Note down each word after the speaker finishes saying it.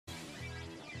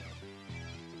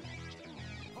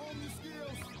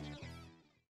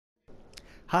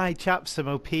Hi chaps, Some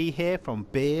OP here from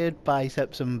Beard,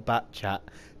 Biceps and Batchat.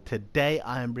 Today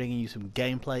I am bringing you some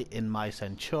gameplay in my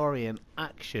Centurion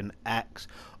Action X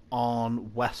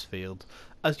on Westfield.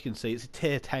 As you can see, it's a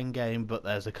tier 10 game, but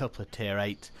there's a couple of tier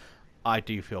 8. I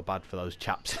do feel bad for those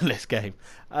chaps in this game.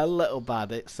 A little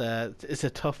bad. It's a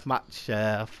tough match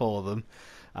for them,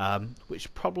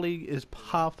 which probably is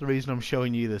half the reason I'm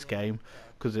showing you this game,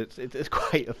 because it's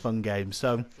quite a fun game.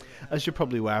 So, as you're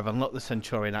probably aware, I've unlocked the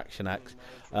Centurion Action X.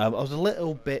 I was a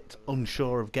little bit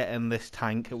unsure of getting this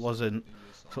tank. It wasn't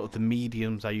sort of the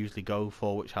mediums I usually go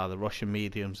for, which are the Russian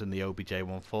mediums and the OBJ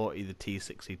 140, the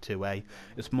T62A.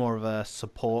 It's more of a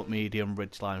support medium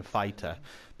ridgeline fighter.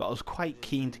 But I was quite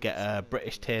keen to get a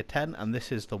British tier 10, and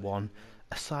this is the one,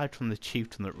 aside from the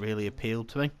Chieftain, that really appealed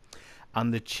to me.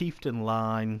 And the Chieftain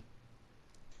line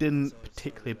didn't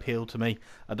particularly appeal to me.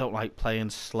 I don't like playing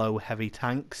slow, heavy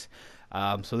tanks.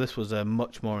 So this was a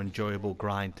much more enjoyable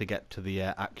grind to get to the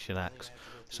Action X.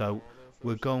 So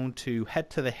we're going to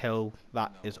head to the hill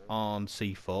that is on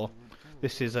C4.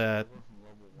 This is the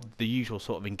usual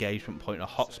sort of engagement point, a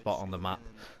hotspot on the map.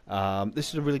 This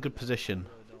is a really good position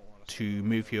to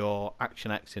move your Action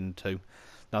X into.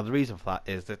 Now the reason for that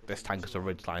is that this tank is a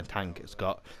ridgeline tank. It's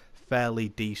got fairly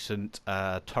decent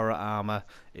turret armor.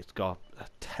 It's got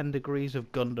 10 degrees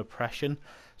of gun depression,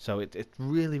 so it's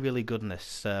really, really good in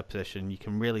this position. You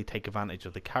can really take advantage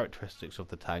of the characteristics of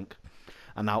the tank.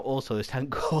 And now also this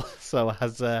tank also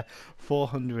has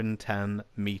 410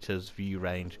 meters view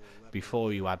range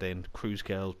before you add in cruise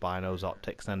skills, binos,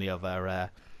 optics, and any other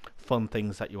fun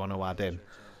things that you want to add in.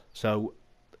 So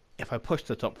if I push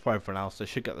the top for everyone else, I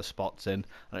should get the spots in,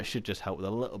 and it should just help with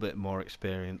a little bit more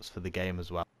experience for the game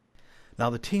as well. Now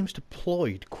the team's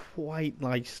deployed quite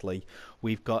nicely.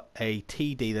 We've got a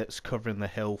TD that's covering the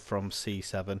hill from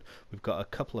C7. We've got a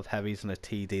couple of heavies and a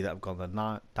TD that have gone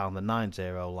down the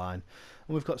 9-0 line.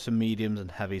 And we've got some mediums and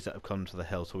heavies that have come to the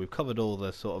hill. So we've covered all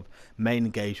the sort of main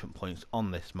engagement points on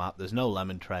this map. There's no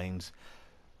lemon trains.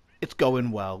 It's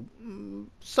going well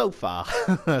so far.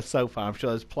 So far, I'm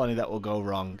sure there's plenty that will go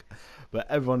wrong, but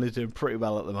everyone is doing pretty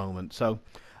well at the moment. So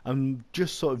I'm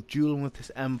just sort of dueling with this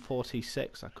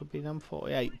M46. That could be an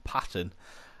M48 pattern.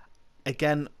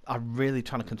 Again, I'm really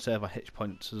trying to conserve our hitch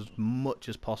points as much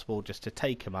as possible just to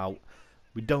take him out.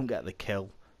 We don't get the kill,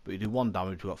 but we do 1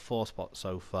 damage. We've got 4 spots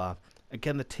so far.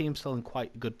 Again, the team's still in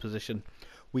quite a good position.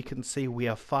 We can see we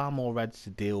have far more reds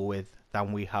to deal with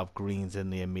than we have greens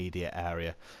in the immediate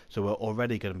area. So we're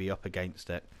already going to be up against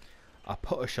it. I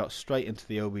put a shot straight into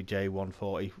the OBJ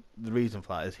 140. The reason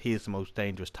for that is he is the most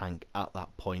dangerous tank at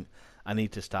that point. I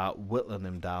need to start whittling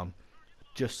him down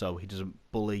just so he doesn't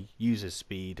bully, use his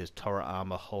speed, his turret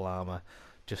armor, hull armor,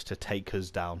 just to take us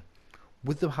down.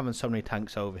 With them having so many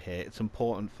tanks over here, it's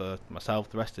important for myself,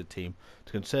 the rest of the team,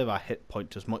 to conserve our hit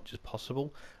points as much as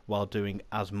possible while doing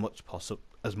as much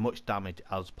damage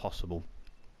as possible.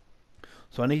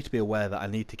 So I need to be aware that I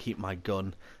need to keep my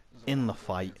gun in the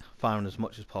fight, firing as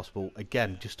much as possible,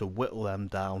 again, just to whittle them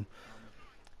down.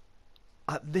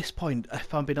 At this point,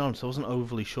 if I'm being honest, I wasn't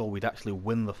overly sure we'd actually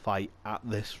win the fight at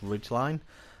this ridgeline,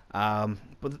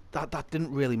 but that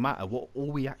didn't really matter. All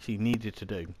we actually needed to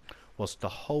do was to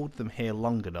hold them here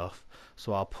long enough,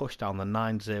 so I'll push down the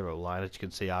 9-0 line. As you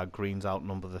can see, our greens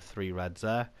outnumber the 3 reds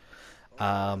there.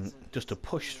 Just to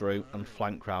push through and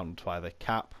flank round to either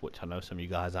cap, which I know some of you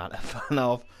guys aren't a fan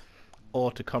of, or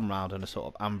to come round in a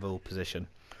sort of anvil position.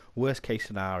 Worst case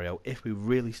scenario, if we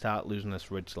really start losing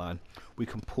this ridge line, we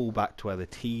can pull back to where the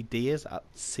TD is at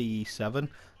C7.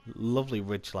 Lovely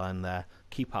ridge line there.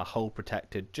 Keep our hull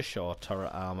protected, just show our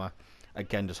turret armor.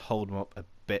 Again, just hold them up a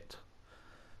bit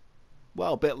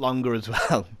longer as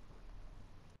well.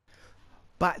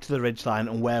 Back to the ridgeline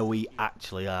and where we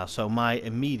actually are. So my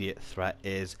immediate threat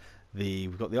is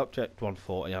we've got the Object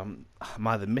 140. I'm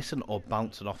either missing or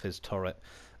bouncing off his turret.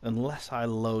 Unless I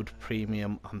load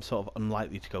premium, I'm sort of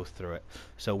unlikely to go through it.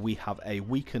 So we have a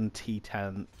weakened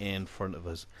T10 in front of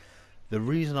us. The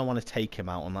reason I want to take him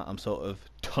out on that, I'm sort of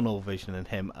tunnel visioning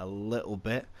him a little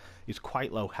bit. He's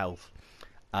quite low health.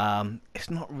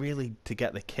 It's not really to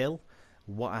get the kill.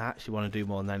 What I actually want to do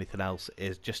more than anything else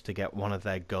is just to get one of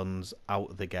their guns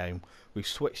out of the game. We've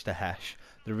switched to Hesh.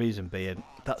 The reason being,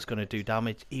 that's going to do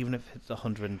damage. Even if it's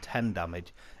 110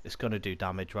 damage, it's going to do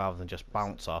damage rather than just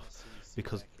bounce off,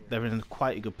 because they're in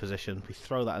quite a good position. We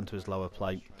throw that into his lower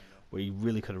plate. We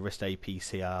really could have risked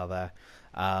APCR there.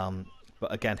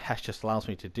 But again, Hesh just allows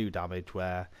me to do damage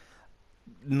where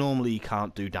normally you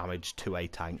can't do damage to a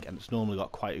tank, and it's normally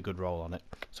got quite a good roll on it.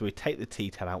 So we take the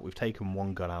T10 out. We've taken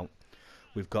 1 gun out.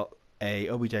 We've got a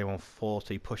OBJ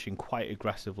 140 pushing quite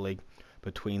aggressively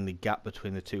between the gap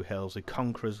between the 2 hills. The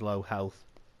Conqueror's low health.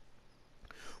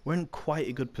 We're in quite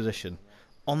a good position.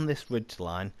 On this ridge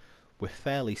line, we're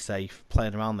fairly safe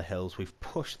playing around the hills. We've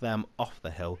pushed them off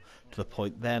the hill to the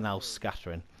point they're now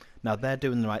scattering. Now they're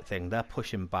doing the right thing. They're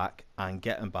pushing back and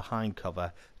getting behind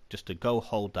cover just to go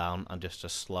hold down and just to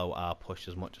slow our push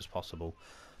as much as possible.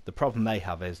 The problem they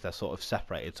have is they're sort of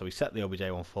separated. So we set the OBJ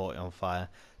 140 on fire,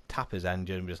 tap his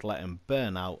engine, we just let him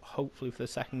burn out, hopefully for the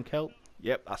second kill.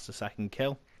 Yep, that's the second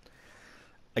kill.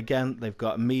 Again, they've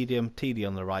got a medium TD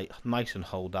on the right, nice and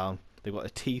hold down. They've got a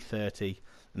T30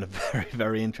 in a very,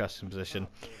 very interesting position.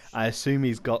 I assume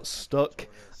he's got stuck,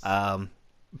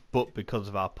 but because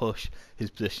of our push, his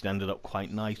position ended up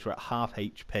quite nice. We're at half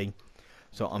HP,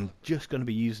 so I'm just going to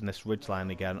be using this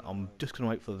ridgeline again. I'm just going to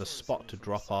wait for the spot to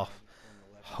drop off,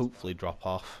 hopefully drop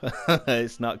off.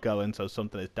 It's not going, so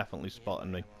something is definitely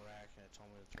spotting me.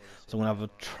 So I'm going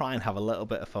to try and have a little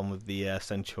bit of fun with the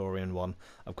Centurion one.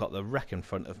 I've got the wreck in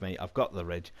front of me, I've got the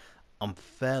ridge. I'm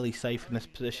fairly safe in this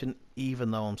position,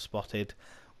 even though I'm spotted.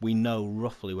 We know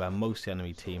roughly where most of the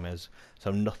enemy team is,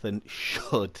 so nothing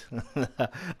should,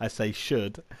 I say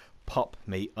should, pop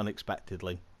me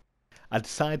unexpectedly. I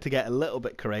decide to get a little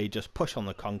bit courageous, push on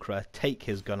the Conqueror, take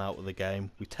his gun out of the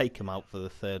game. We take him out for the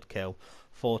third kill,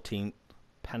 15th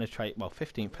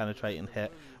penetrating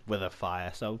hit with a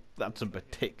fire, so that doesn't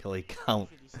particularly count.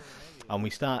 And we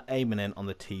start aiming in on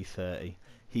the T30.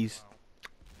 He's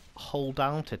hold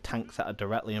down to tanks that are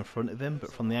directly in front of him,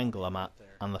 but from the angle I'm at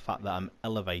and the fact that I'm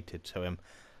elevated to him,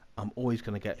 I'm always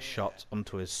going to get shots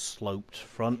onto his sloped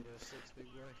front.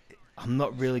 I'm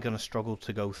not really going to struggle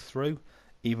to go through,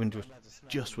 even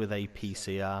just with a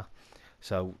PCR.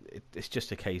 So it's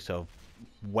just a case of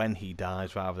when he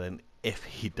dies rather than if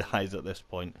he dies at this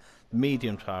point.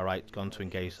 Medium to our right, gone to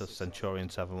engage the Centurion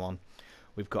 7-1.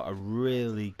 We've got a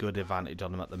really good advantage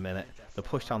on them at the minute. The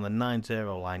push down the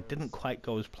 9-0 line didn't quite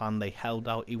go as planned. They held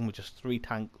out even with just three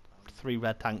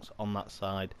red tanks on that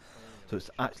side. So it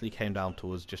actually came down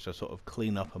to us just to sort of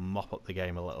clean up and mop up the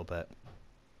game a little bit.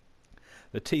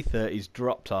 The T30's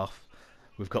dropped off.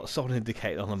 We've got someone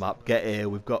indicated on the map. Get here,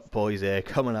 we've got boys here.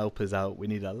 Come and help us out. We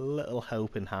need a little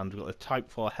help in hand. We've got the Type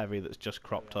 4 Heavy that's just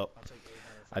cropped up.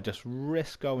 I just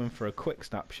risk going for a quick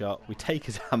snapshot. We take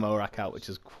his ammo rack out, which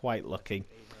is quite lucky.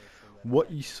 What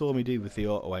you saw me do with the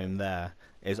auto aim there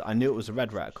is I knew it was a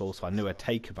red reticle, so I knew I'd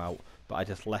take him out, but I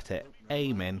just let it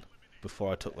aim in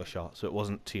before I took the shot, so it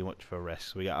wasn't too much of a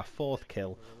risk. So we got a fourth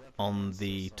kill on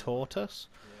the Tortoise,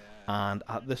 and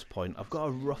at this point I've got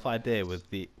a rough idea with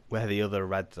where the other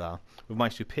reds are. With my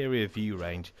superior view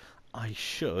range, I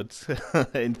should,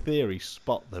 in theory,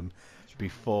 spot them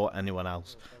before anyone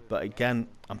else. But again,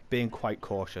 I'm being quite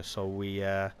cautious, so we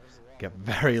get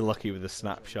very lucky with the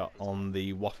snapshot on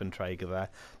the Waffenträger there.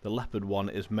 The Leopard 1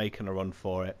 is making a run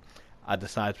for it. I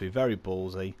decide to be very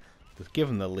ballsy, just give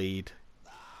him the lead,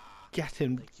 get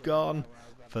him gone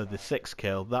for the 6th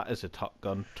kill. That is a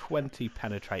Topgun, 20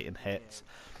 penetrating hits.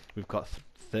 We've got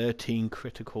 13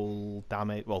 critical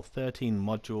damage, well 13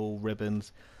 module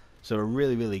ribbons. So a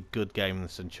really, really good game in the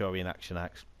Centurion Action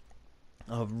X.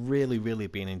 I've really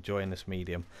been enjoying this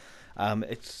medium.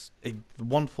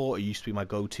 140 used to be my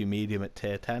go-to medium at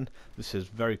tier 10. This has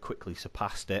very quickly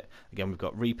surpassed it. Again, we've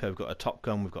got Reaper, we've got a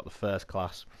Topgun, we've got the first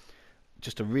class.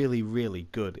 Just a really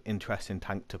good, interesting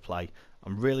tank to play.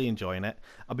 I'm really enjoying it.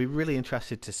 I'll be really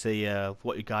interested to see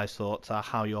what you guys' thoughts are,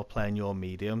 how you're playing your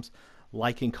mediums.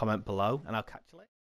 Like and comment below, and I'll catch you later.